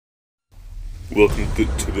Welcome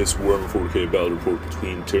to this Warhammer 40k battle report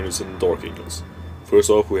between Tyranids and Dark Angels. First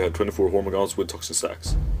off, we have 24 Hormagaunts with Toxic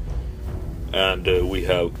Stacks. And we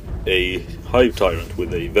have a Hive Tyrant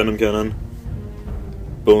with a Venom Cannon,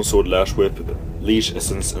 Bone Sword, Lash Whip, Leash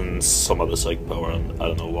Essence, and some other psychic power, and I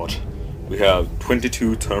don't know what. We have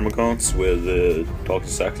 22 Termagants with Toxic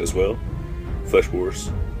Stacks as well, Flesh Wars,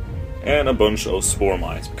 and a bunch of Spore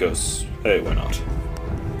Mines, because, hey, why not?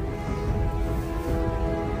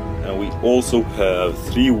 And we also have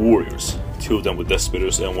 3 warriors, 2 of them with Death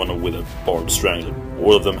Spitters and 1 with a Barbed Strangler.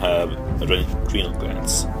 All of them have adrenal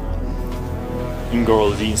glands.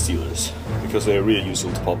 Ingarl Gene Stealers, because they are really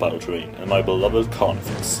useful to pop out of terrain. And my beloved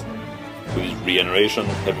Carnifex, with his Regeneration,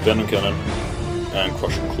 Heavy Venom Cannon, and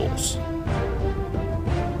Crushing Claws.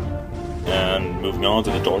 And moving on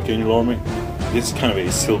to the Dark Angel army, this is kind of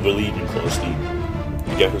a Silver Legion class team.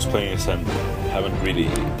 The guy who's playing this haven't really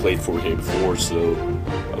played 4K before, so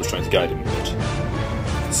I was trying to guide him a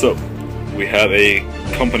bit. So, we have a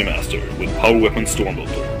Company Master with Power Weapon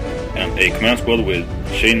Stormbolter, and a Command Squad with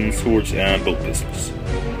Chain Swords and Bolt Pistols.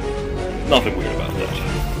 Nothing weird about that.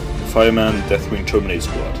 5-man Deathwing Terminator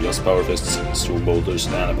Squad, just Power Fists, Stormbolters,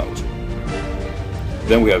 and a Power Sword.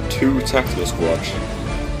 Then we have 2 Tactical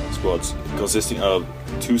Squads consisting of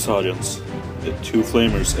 2 Sergeants, 2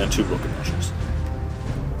 Flamers, and 2 Rocket Launchers.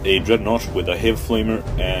 A Dreadnought with a Heavy Flamer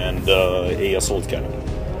and a Assault Cannon.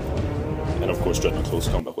 And of course Dreadnought Close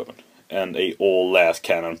Combat Weapon. And a all-last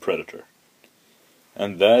Cannon Predator.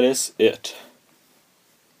 And that is it.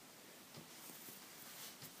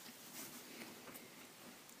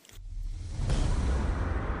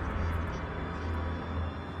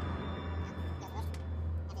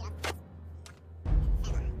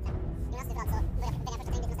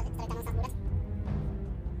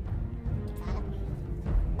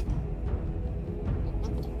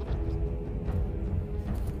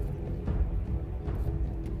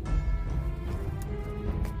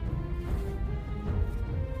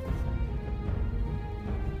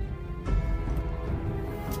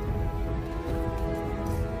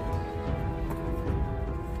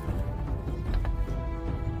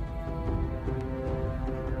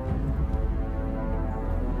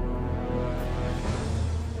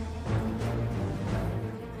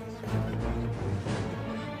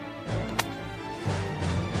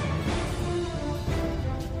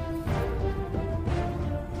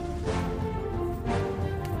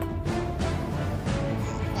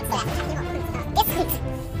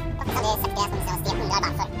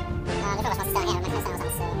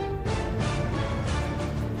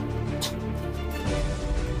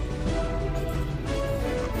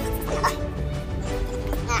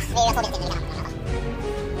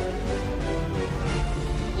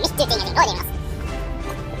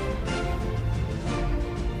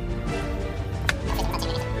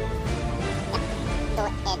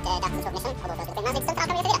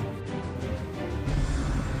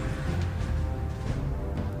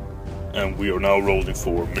 And we are now rolling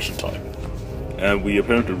for mission time. And we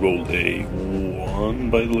apparently rolled a 1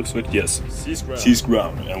 by the looks of it. Yes, seize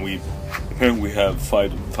ground. And we apparently have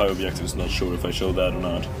 5 objectives. Not sure if I showed that or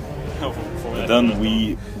not. And then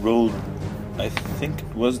we rolled, I think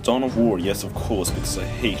it was Dawn of War. Yes, of course, because I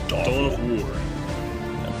hate Dawn of War.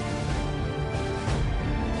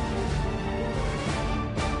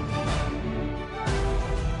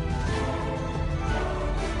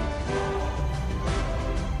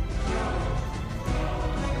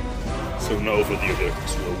 So now for the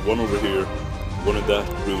objectives. We have 1 over here, 1 in that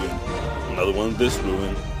ruin, another one in this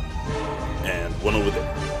ruin, and 1 over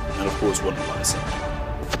there. And of course 1 on my side.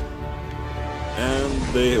 And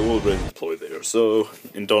they already deployed there. So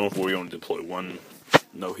in Dawn of War you only deploy 1.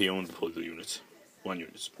 No, he only deployed the units. 1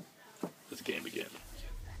 unit. Let the game begin.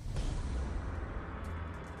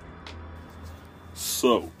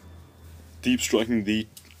 So, deep striking the...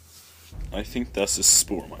 I think that's the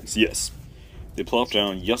Spore Mines. Yes. They plopped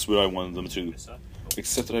down just where I wanted them to,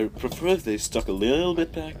 except that I prefer if they stuck a little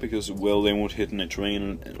bit back, because, well, they won't hit any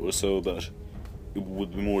terrain or so, but it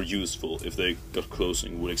would be more useful if they got close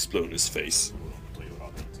and would explode in his face.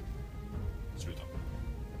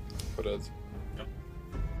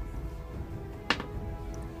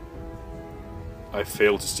 I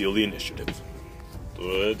failed to steal the initiative. Då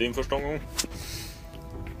är det din första omgång.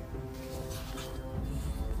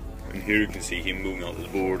 And here you can see him moving onto the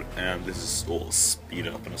board, and this is all speed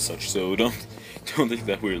up and such, so don't think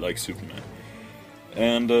that we're like Superman.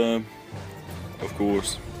 And of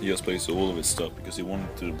course, he just placed all of his stuff because he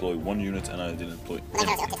wanted to deploy 1 unit and I didn't deploy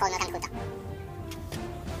anything.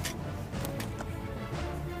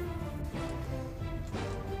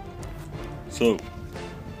 So,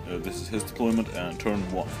 this is his deployment, and turn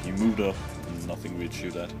 1. He moved up nothing really to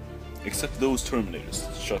shoot at. Except those Terminators.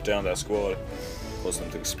 Shot down that squad, caused them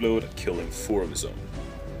to explode, killing 4 of his own.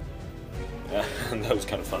 And that was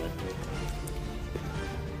kind of funny.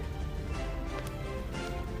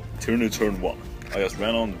 Tyranid turn 1. I just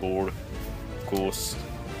ran on the board. Of course,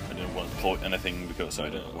 I didn't want to deploy anything because I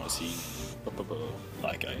didn't want to see,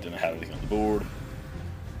 like, I didn't have anything on the board.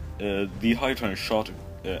 The High Tyrant shot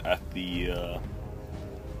at the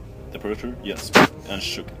Predator, yes, and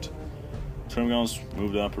shook it. Termagants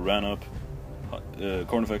moved up, ran up.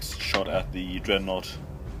 Cornifex shot at the Dreadnought,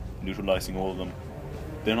 neutralizing all of them.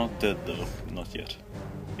 They're not dead though, not yet.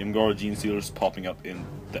 Imgar Gene Stealers popping up in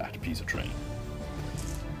that piece of terrain.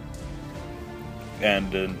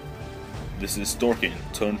 And this is Dorkin,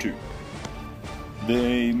 turn 2.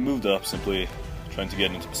 They moved up simply trying to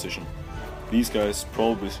get into position. These guys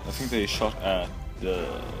probably, I think they shot at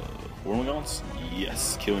the Warmagons?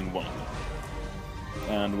 Yes, killing 1 of them.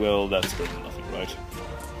 And well, that's better than nothing, right?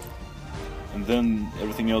 And then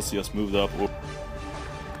everything else just moved up.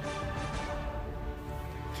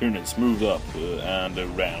 Tyranids moved up and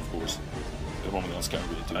ran, of course. The Warmagons can't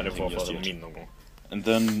really do anything just yet. And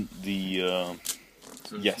then the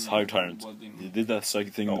yes, High Tyrant. They did that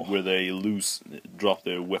psychic thing where they drop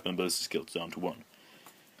their weapon ballistic skills down to 1.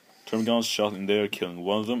 Termagants shot in there, killing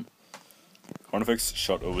 1 of them. Carnifex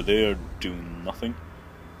shot over there, doing nothing.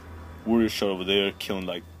 Warriors shot over there, killing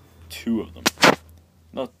like 2 of them.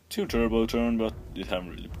 Not too terrible a turn, but it haven't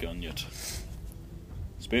really begun yet.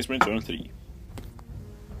 Space Marine turn 3.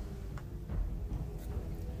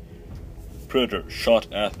 Predator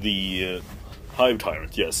shot at the Hive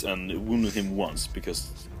Tyrant, yes, and wounded him once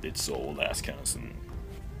because it's all ass cannons and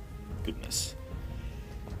goodness.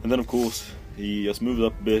 And then of course he just moved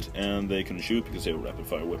up a bit and they couldn't shoot because they were rapid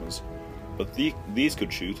fire weapons. But these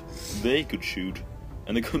could shoot, they could shoot,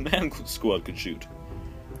 and the command squad could shoot.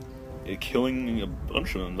 Killing a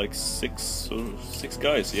bunch of them, like 6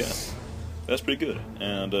 guys, yeah. That's pretty good.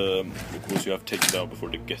 And of course you have to take them down before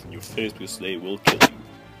they get in your face because they will kill you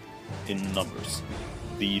in numbers.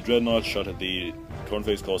 The Dreadnought shot at the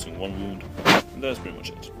Cornface, causing 1 wound, and that's pretty much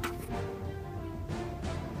it.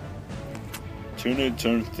 Tyranid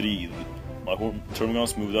turn 3. My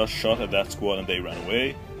Termagants moved out, shot at that squad, and they ran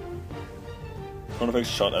away. Cornface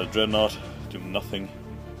shot at a Dreadnought, doing nothing.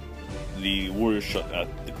 The Warriors shot at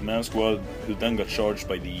the command squad, who then got charged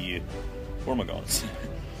by the Warmagons.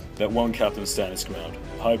 That one captain standing his ground.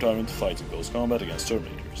 Hive Tyrant fights in close combat against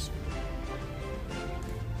Terminators.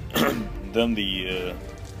 Then the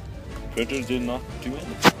Predator did not do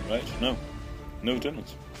anything, right? No, it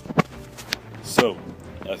didn't. So,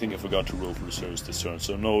 I think I forgot to roll for reserves this turn,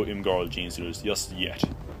 so no Imgarl Gene Stealers just yet.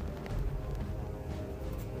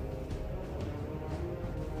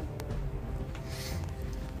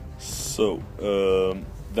 So,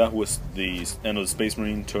 that was the end of the Space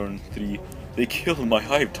Marine turn 3. They killed my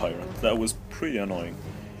Hive Tyrant. That was pretty annoying.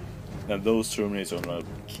 And those Terminators are now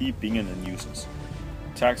keep being a nuisance.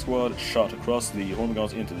 Attack squad shot across the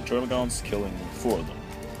Hormagons into the Termagants, killing 4 of them.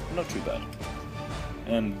 Not too bad.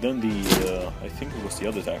 And then the, I think it was the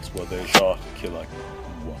other attack squad, they shot, killed like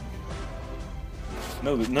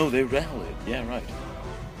 1. No, they rallied, yeah, right.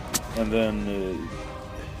 And then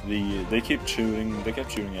they kept shooting, and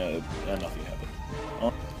nothing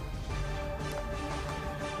happened.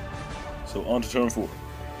 So on to turn 4.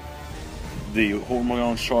 The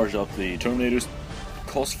Hormagons charged up the Terminators,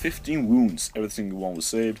 caused 15 wounds, every single one was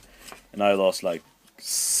saved, and I lost like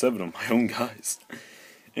 7 of my own guys.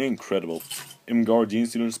 Incredible. Imgar Gene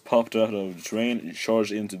Stealers popped out of the terrain and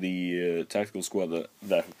charged into the tactical squad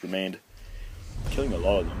that remained, killing a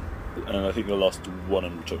lot of them, and I think I lost 1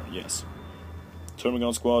 in return, yes.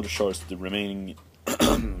 Termagon squad charged the remaining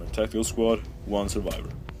tactical squad, 1 survivor.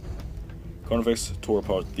 Carnifex tore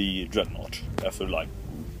apart the Dreadnought after like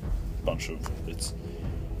a bunch of bits.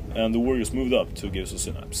 And the Warriors moved up to give us a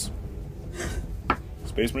synapse.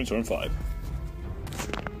 Space Marine turn 5.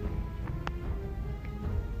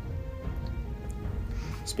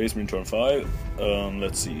 Space Marine turn 5.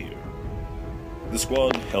 Let's see here. The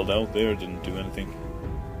squad held out there, didn't do anything.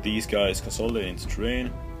 These guys consolidated into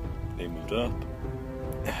terrain. They moved up.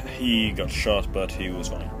 He got shot, but he was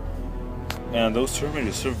fine. And those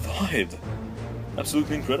Terminators survived.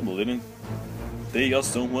 Absolutely incredible. They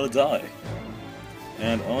just don't want to die.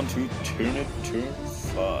 And on to Tyranid turn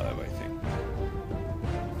 5, I think.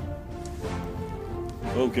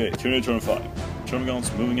 Okay, Tyranid turn 5.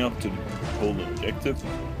 Termagants moving up to hold the objective.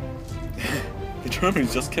 The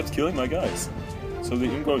Terminators just kept killing my guys. So the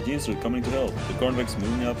Imgar Genes are coming to help. The Carnifex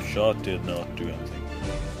moving up, shot did not do anything.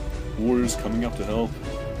 Warriors coming up to help,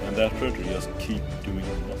 and that Predator just keep doing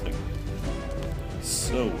nothing.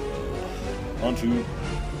 So, On to...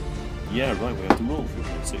 Yeah, right, we have to roll for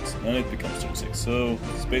turn 6, and it becomes turn 6, so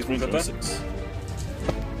Space Marine turn 6.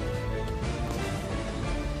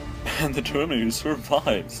 And the Terminator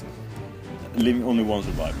survives, leaving only one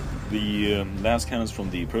survivor. The last cannons from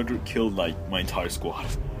the Predator killed like my entire squad.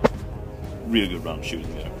 Really good round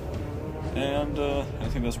shooting there. And I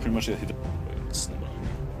think that's pretty much it.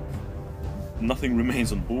 Nothing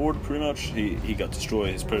remains on board, pretty much. He got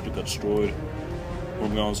destroyed, his Predator got destroyed.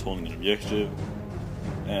 Organs holding an objective.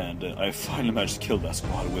 And I finally managed to kill that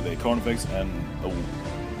squad with a Carnifex and a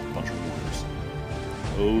bunch of warriors.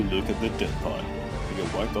 Oh, look at the death pile. He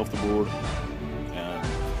got wiped off the board, and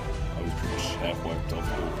I was pretty much half wiped off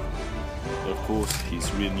the board. But of course, he's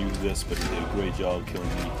really new to this, but he did a great job killing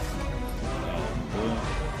me. And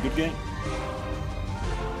good game.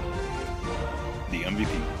 The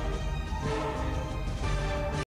MVP.